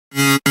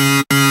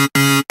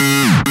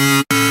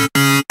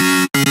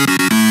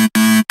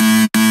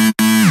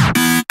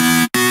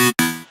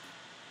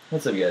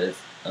What's up guys,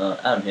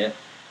 Adam here,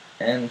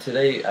 and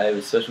today I have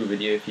a special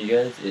video for you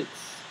guys.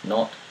 It's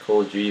not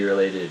Call of Duty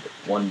related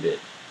one bit.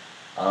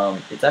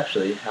 It's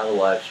actually how to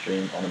live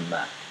stream on a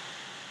Mac.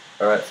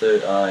 Alright,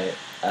 so I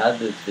had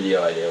this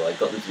video idea, well, I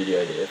got this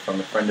video idea from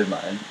a friend of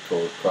mine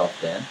called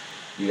Craftdan.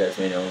 You guys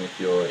may know him if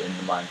you're in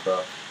the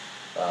Minecraft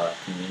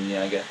community,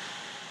 I guess.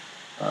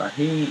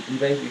 He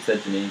basically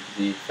said to me, because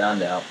he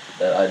found out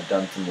that I'd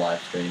done some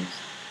live streams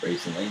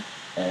recently,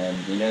 and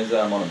he knows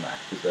that I'm on a Mac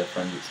because they're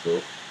friends at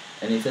school.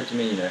 And he said to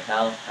me,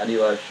 how do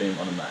you live stream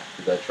on a Mac?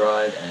 Because I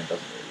tried and it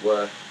doesn't really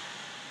work.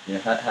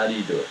 How do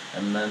you do it?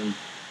 And then,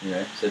 he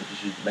said you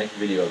should make a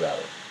video about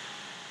it.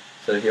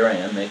 So here I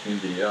am making a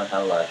video on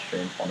how to live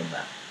stream on a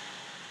Mac.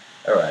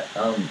 Alright,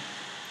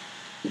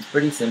 it's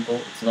pretty simple.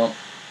 It's not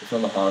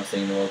the hardest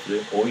thing in the world to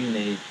do. All you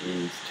need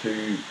is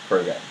two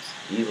programs,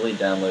 easily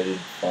downloaded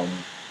from,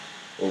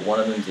 well, one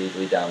of them's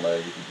easily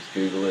downloaded. You can just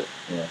Google it.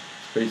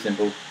 It's pretty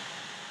simple.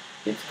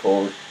 It's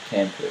called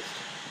Twist.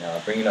 Now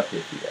I'll bring it up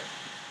here for you guys.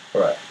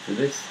 Alright, so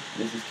this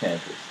is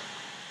Twist.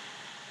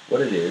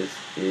 What it is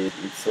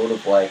it's sort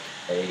of like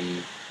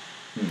it's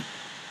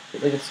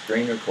like a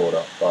screen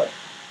recorder, but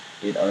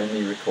it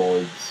only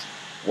records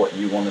what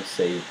you want to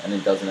see, and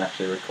it doesn't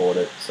actually record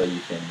it so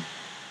you can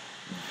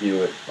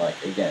view it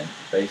again.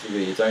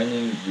 Basically, it's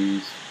only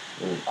used,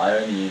 well, I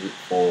only use it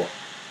for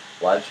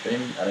live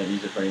stream. I don't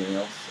use it for anything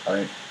else.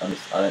 I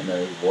don't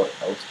know what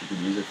else you could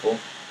use it for.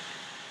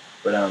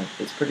 But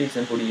it's pretty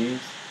simple to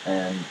use,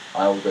 and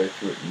I will go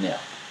through it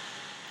now.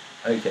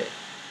 Okay,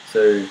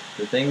 so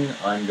the thing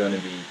I'm going to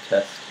be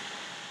test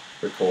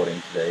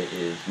recording today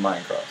is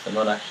Minecraft. So I'm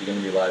not actually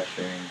going to be live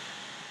streaming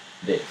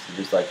this, it's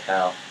just like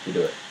how to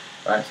do it.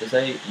 Alright, so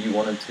say you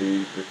wanted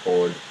to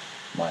record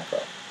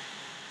Minecraft.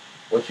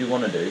 What you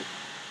want to do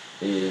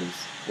is,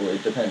 well,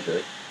 it depends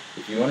really.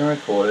 If you want to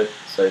record it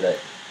so that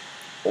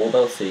all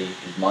they'll see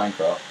is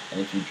Minecraft,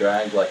 and if you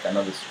drag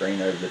another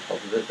screen over the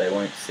top of it, they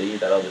won't see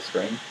that other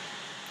screen.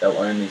 They'll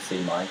only see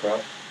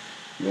Minecraft.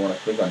 You want to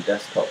click on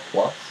Desktop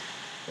Plus.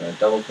 You want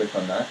to double click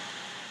on that.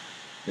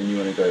 Then you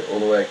want to go all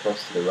the way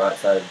across to the right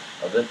side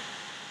of it,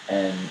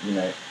 and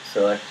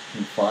select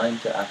Confine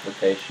to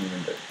Application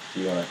Window. So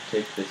you want to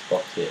tick this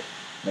box here.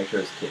 Make sure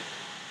it's ticked.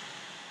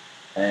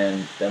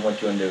 And then what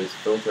you want to do is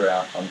filter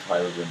out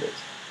untitled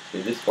windows.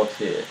 So this box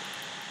here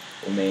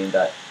will mean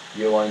that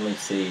you'll only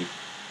see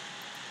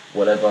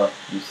whatever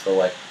you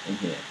select in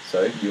here.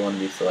 So you want to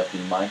be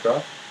selecting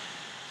Minecraft.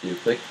 So you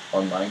click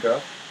on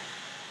Minecraft,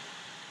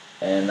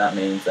 and that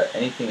means that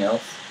anything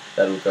else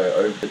that'll go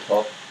over the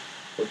top,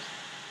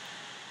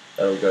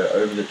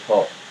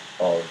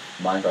 of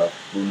Minecraft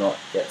will not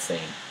get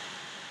seen.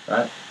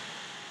 Right?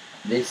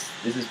 This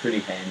is pretty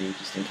handy,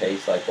 just in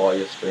case while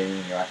you're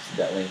streaming you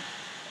accidentally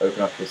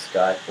open up your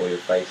Skype or your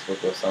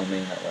Facebook or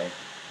something. That way,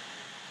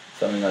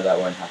 something like that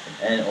won't happen.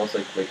 And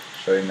also click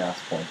Show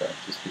Mouse Pointer,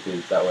 just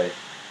because that way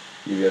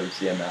you'll be able to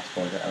see a mouse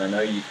pointer. And I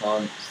know you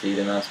can't see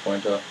the mouse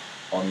pointer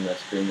on the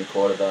screen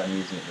recorder that I'm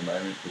using at the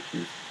moment, which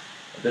is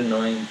a bit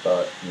annoying,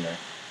 but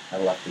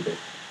that'll have to do.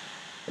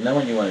 And then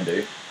what you want to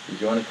do is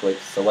you want to click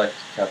Select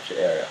Capture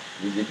Area,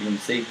 because if you can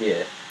see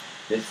here,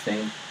 this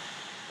thing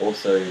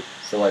also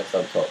selects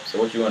up top. So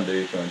what you want to do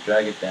is you want to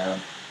drag it down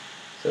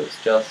so it's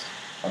just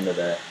under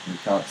there, and you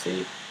can't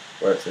see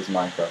where it says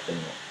Minecraft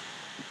anymore.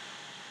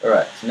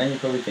 Alright, so now you're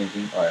probably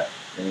thinking, alright,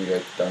 then you go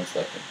done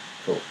selecting.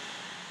 Cool.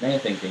 Now you're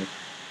thinking,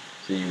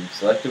 so you've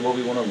selected what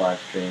we want to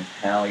live stream,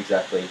 how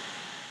exactly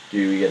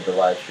do we get the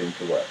live stream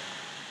to work?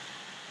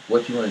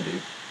 What you want to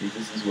do is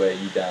this is where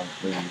you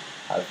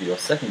have your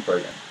second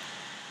program.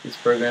 This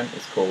program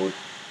is called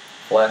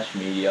Flash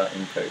Media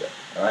Encoder.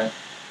 Alright?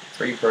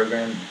 Free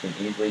program, you can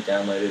easily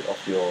download it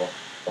off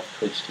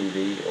Twitch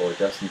TV or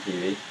Justin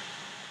TV.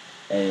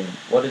 And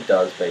what it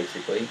does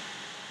basically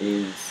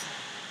is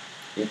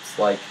this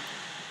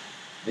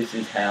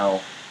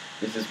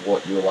is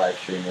what your live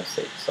stream will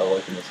see. So I'll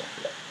open this up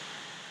today.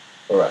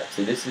 Alright,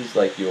 so this is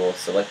your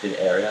selected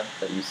area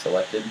that you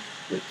selected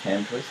with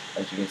Twist.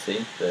 As you can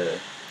see, the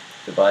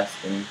device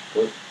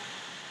input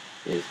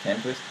is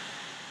Twist.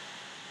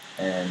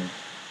 And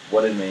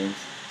what it means,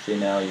 see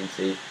now you can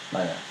see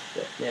my mouse.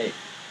 Yeah, yay.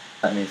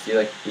 That means,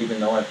 see, even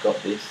though I've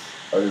got this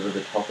over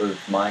the top of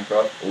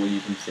Minecraft, all you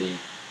can see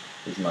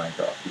is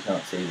Minecraft. You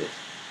can't see this,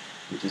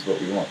 which is what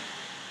we want.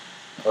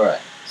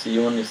 Alright, so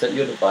you want to set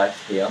your device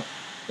here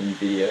in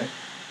video.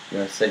 You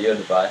want to set your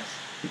device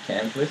to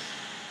Twist.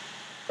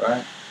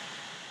 Right?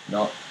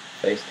 Not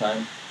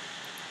FaceTime,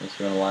 unless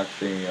you want to live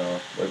stream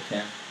your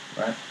webcam,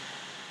 right?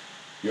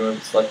 You want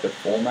to select the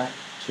format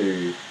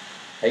to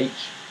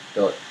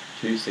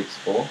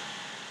H.264,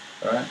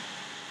 alright?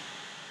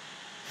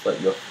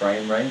 Select your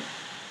frame rate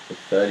to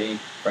 30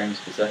 frames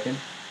per second,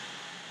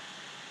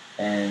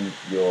 and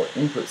your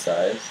input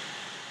size,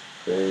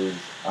 because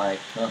I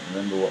can't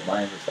remember what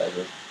my input size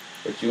was,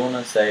 but you want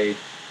to say,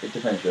 it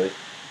depends really,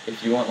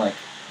 if you want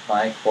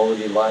high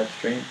quality live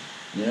stream,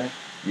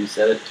 you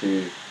set it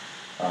to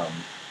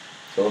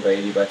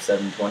 1280 by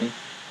 720,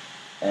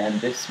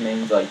 and this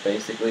means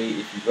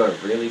basically if you've got a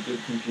really good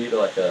computer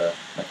like a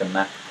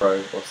Mac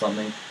Pro or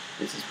something,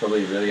 this is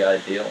probably really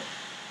ideal.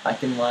 I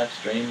can live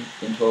stream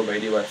in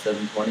 1280 by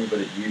 720, but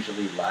it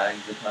usually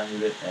lags a tiny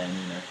bit, and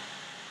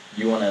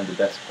you want to have the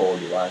best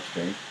quality live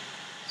stream.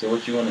 So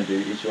what you want to do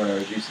is you want to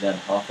reduce it down to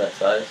half that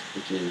size,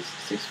 which is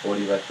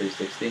 640 by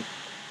 360.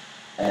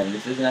 And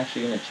this isn't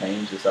actually going to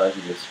change the size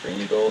of your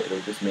screen at all. It'll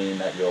just mean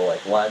that your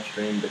live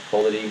stream, the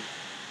quality,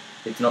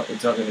 it's not going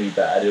to be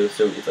bad. It's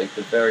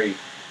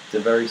a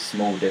very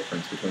small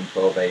difference between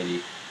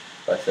 1280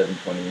 by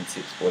 720 and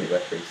 640 by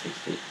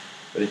 360.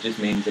 But it just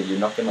means that you're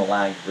not going to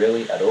lag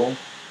really at all,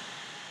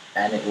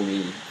 and it will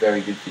be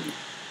very good for you.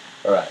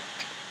 Alright,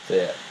 so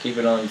yeah, keep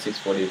it on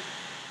 640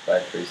 by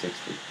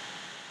 360.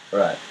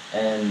 Alright,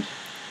 and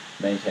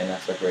maintain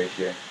aspect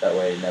ratio, that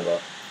way it never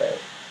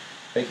fails.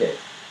 Okay,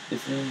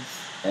 this is,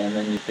 and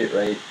then your bit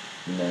rate,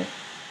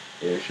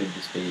 it should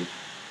just be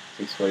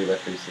 640 by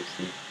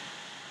 360,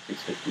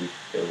 650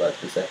 kilobytes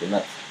per second,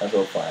 that's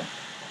all fine.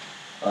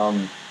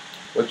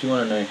 What you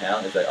want to know how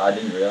is that I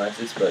didn't realize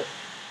this, but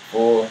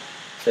for,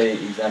 say,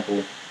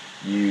 example,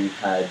 you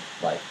had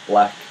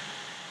black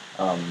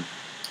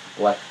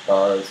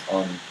bars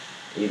on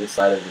either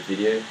side of the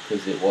video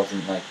because it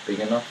wasn't big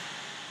enough,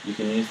 you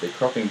can use the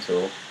cropping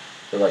tool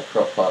to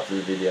crop parts of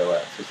the video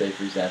out. So say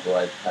for example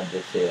I had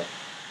this here,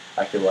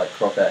 I could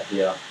crop out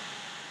here,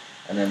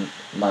 and then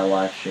my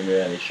live stream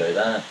would only show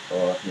that,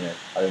 or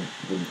I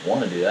wouldn't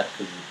want to do that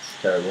because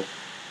it's terrible.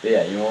 But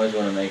yeah, you always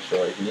want to make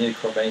sure if you need to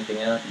crop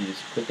anything out, you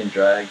just click and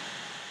drag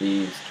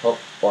these top,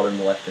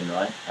 bottom, left and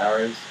right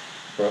arrows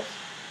across,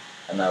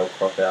 and that will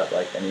crop out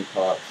any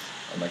parts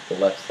on the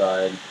left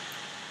side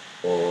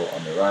or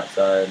on the right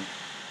side.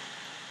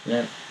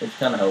 It's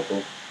kind of helpful.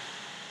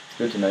 It's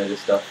good to know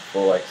this stuff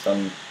for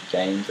some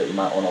games that you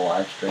might want to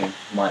live stream,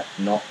 might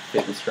not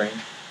fit the screen,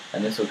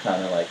 and this will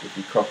kind of if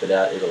you crop it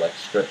out, it'll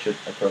stretch it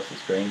across the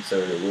screen so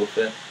it will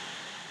fit.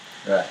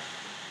 Right.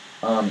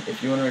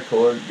 If you want to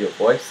record your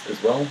voice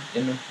as well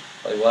in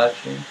the live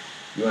stream,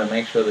 you want to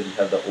make sure that you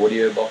have the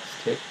audio box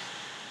ticked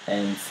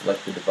and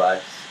select the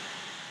device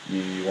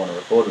you want to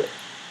record with.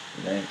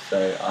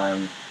 So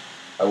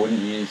I wouldn't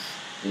use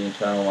the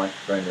internal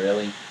microphone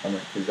really,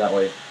 because that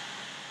way,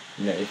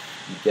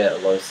 if you get a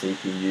low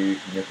CPU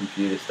and your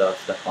computer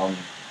starts to hum,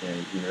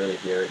 you can really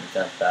hear it and it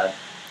sounds bad.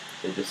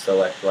 So just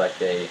select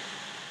a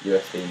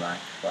USB mic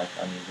like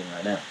I'm using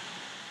right now,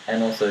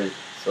 and also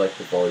select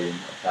the volume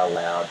of how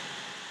loud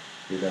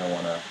you're going to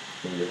want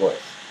to hear your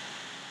voice.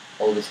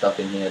 All this stuff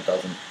in here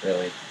doesn't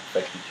really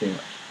affect you too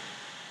much.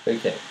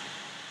 Okay,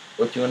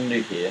 what you want to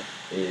do here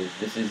is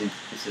this is the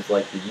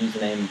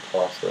username and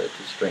password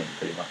to stream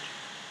pretty much.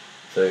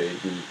 So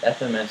the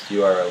FMS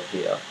URL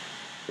here,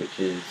 which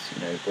is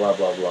blah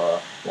blah blah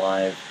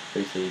live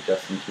 3C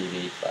Justin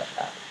TV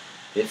 /app.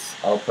 This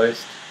I'll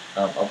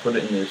put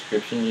it in the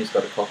description. You just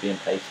got to copy and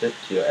paste it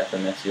to your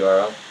FMS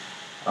URL.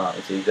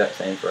 It's the exact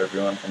same for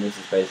everyone, and this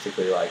is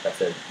basically, like I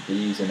said, the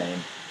username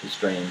to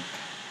stream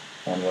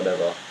on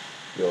whatever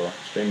you're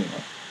streaming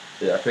on.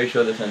 So I'm pretty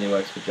sure this only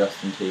works for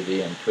Justin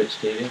TV and Twitch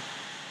TV,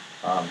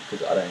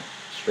 because I don't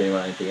stream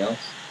on anything else.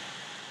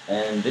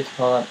 And this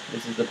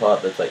is the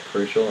part that's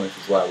crucial, and this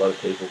is why a lot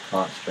of people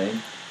can't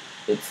stream.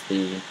 It's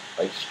the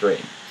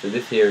stream. So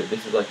this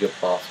is your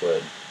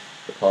password,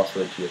 the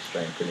password to your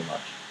stream pretty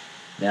much.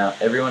 Now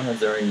everyone has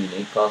their own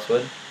unique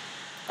password.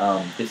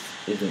 This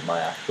isn't my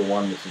actual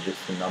one, this is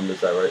just the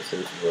numbers I wrote, so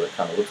this is what it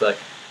kind of looks like.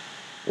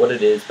 What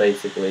it is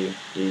basically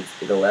is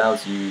it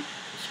allows you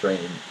to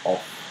stream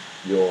off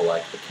your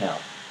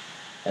account.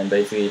 And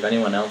basically if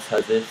anyone else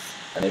has this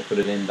and they put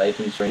it in, they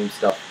can stream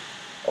stuff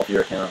off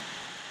your account,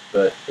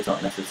 but it's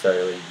not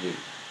necessarily you,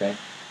 okay?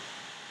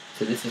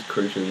 So this is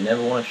crucial. You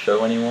never want to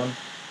show anyone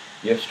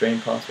your stream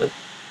password.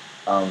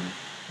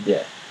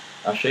 Yeah,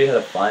 I'll show you how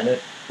to find it,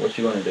 what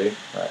you want to do.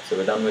 Right, so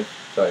we're done with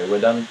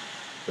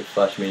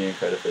Flash Media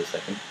Encoder for a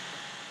second.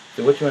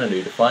 So what you want to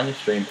do to find your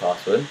stream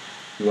password,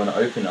 you want to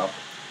open up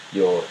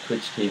your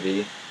Twitch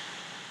TV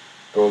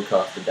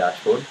broadcaster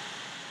dashboard,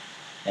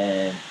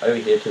 and over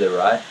here to the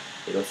right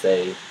it'll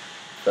say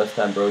first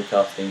time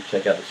broadcasting,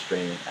 check out the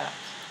streaming apps.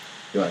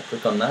 You want to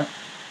click on that,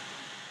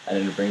 and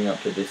it'll bring you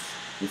up to this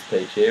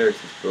page here. It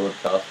says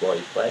broadcast while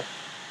you play.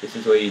 This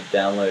is where you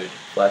download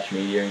Flash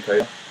Media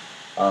Encoder.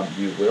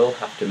 You will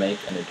have to make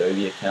an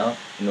Adobe account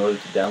in order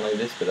to download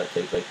this, but that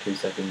takes 2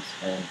 seconds,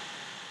 and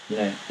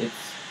it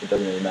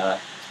doesn't really matter,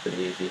 it's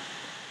pretty easy.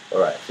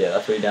 Alright, so yeah,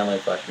 that's where you download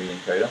Flash Media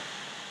Encoder.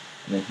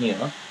 And then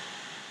here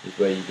is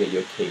where you get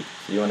your key.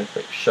 So you want to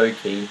click show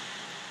key,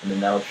 and then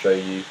that will show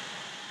you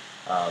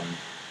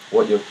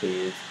what your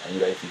key is, and you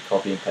basically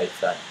copy and paste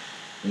that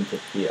into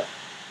here.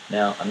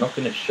 Now I'm not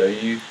going to show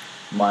you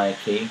my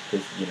key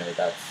because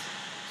that's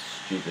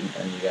stupid,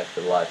 and you have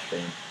to live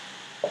stream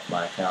off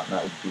my account, and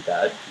that would be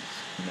bad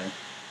because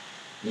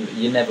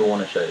you never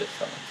want to show this to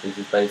someone. So this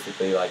is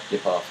basically your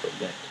password. You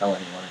don't tell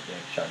anyone it, you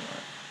don't show anyone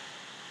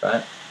it.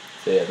 Right?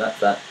 So yeah, that's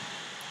that.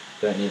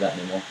 Don't need that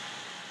anymore.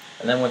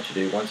 And then what you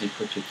do, once you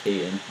put your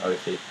key in,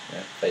 obviously,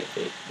 fake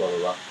key, blah blah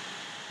blah,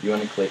 you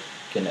want to click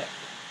connect,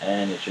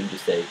 and it should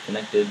just say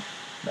connected, and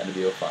that'll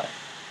be all fine.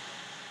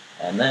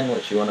 And then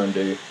what you want to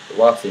do, the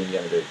last thing you're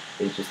going to do,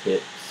 is just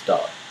hit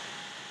start,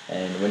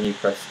 and when you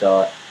press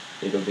start,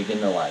 it'll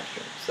begin the live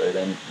stream. So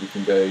then you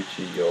can go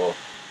to your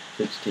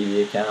Twitch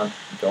TV account,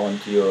 go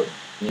onto your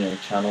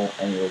channel,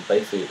 and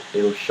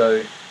it'll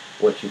show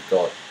what you've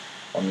got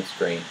on the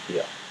screen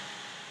here.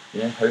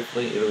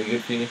 Hopefully it'll be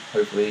good for you.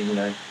 Hopefully,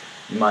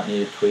 you might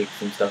need to tweak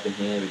some stuff in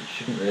here, but you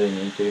shouldn't really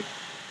need to.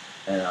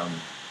 And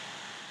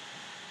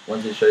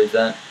once it shows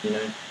that,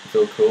 it's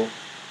all cool,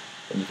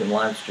 and you can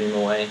live stream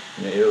away.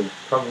 It'll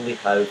probably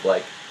have,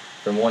 like,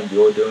 from what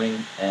you're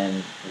doing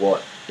and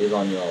what is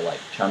on your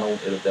channel,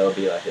 there'll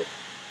be like a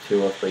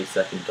 2 or 3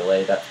 second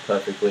delay. That's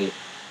perfectly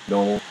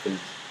normal, because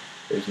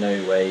there's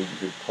no way you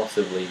could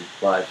possibly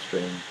live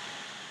stream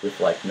with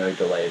no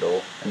delay at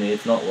all. I mean,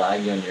 it's not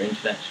laggy on your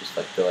internet, it's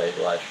just delayed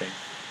live stream.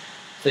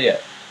 So yeah,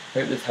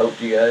 hope this helped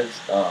you guys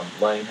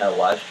learning how to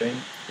live stream.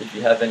 If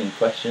you have any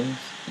questions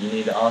you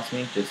need to ask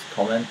me, just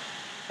comment,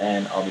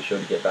 and I'll be sure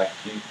to get back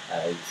to you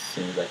as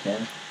soon as I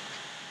can.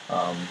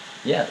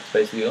 Yeah, that's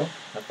basically all.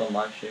 Have fun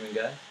live streaming,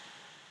 guys.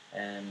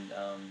 And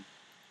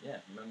yeah,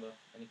 remember,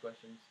 any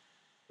questions,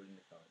 put it in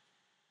the comments.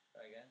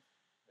 Alright guys,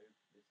 hope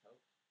this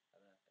helped.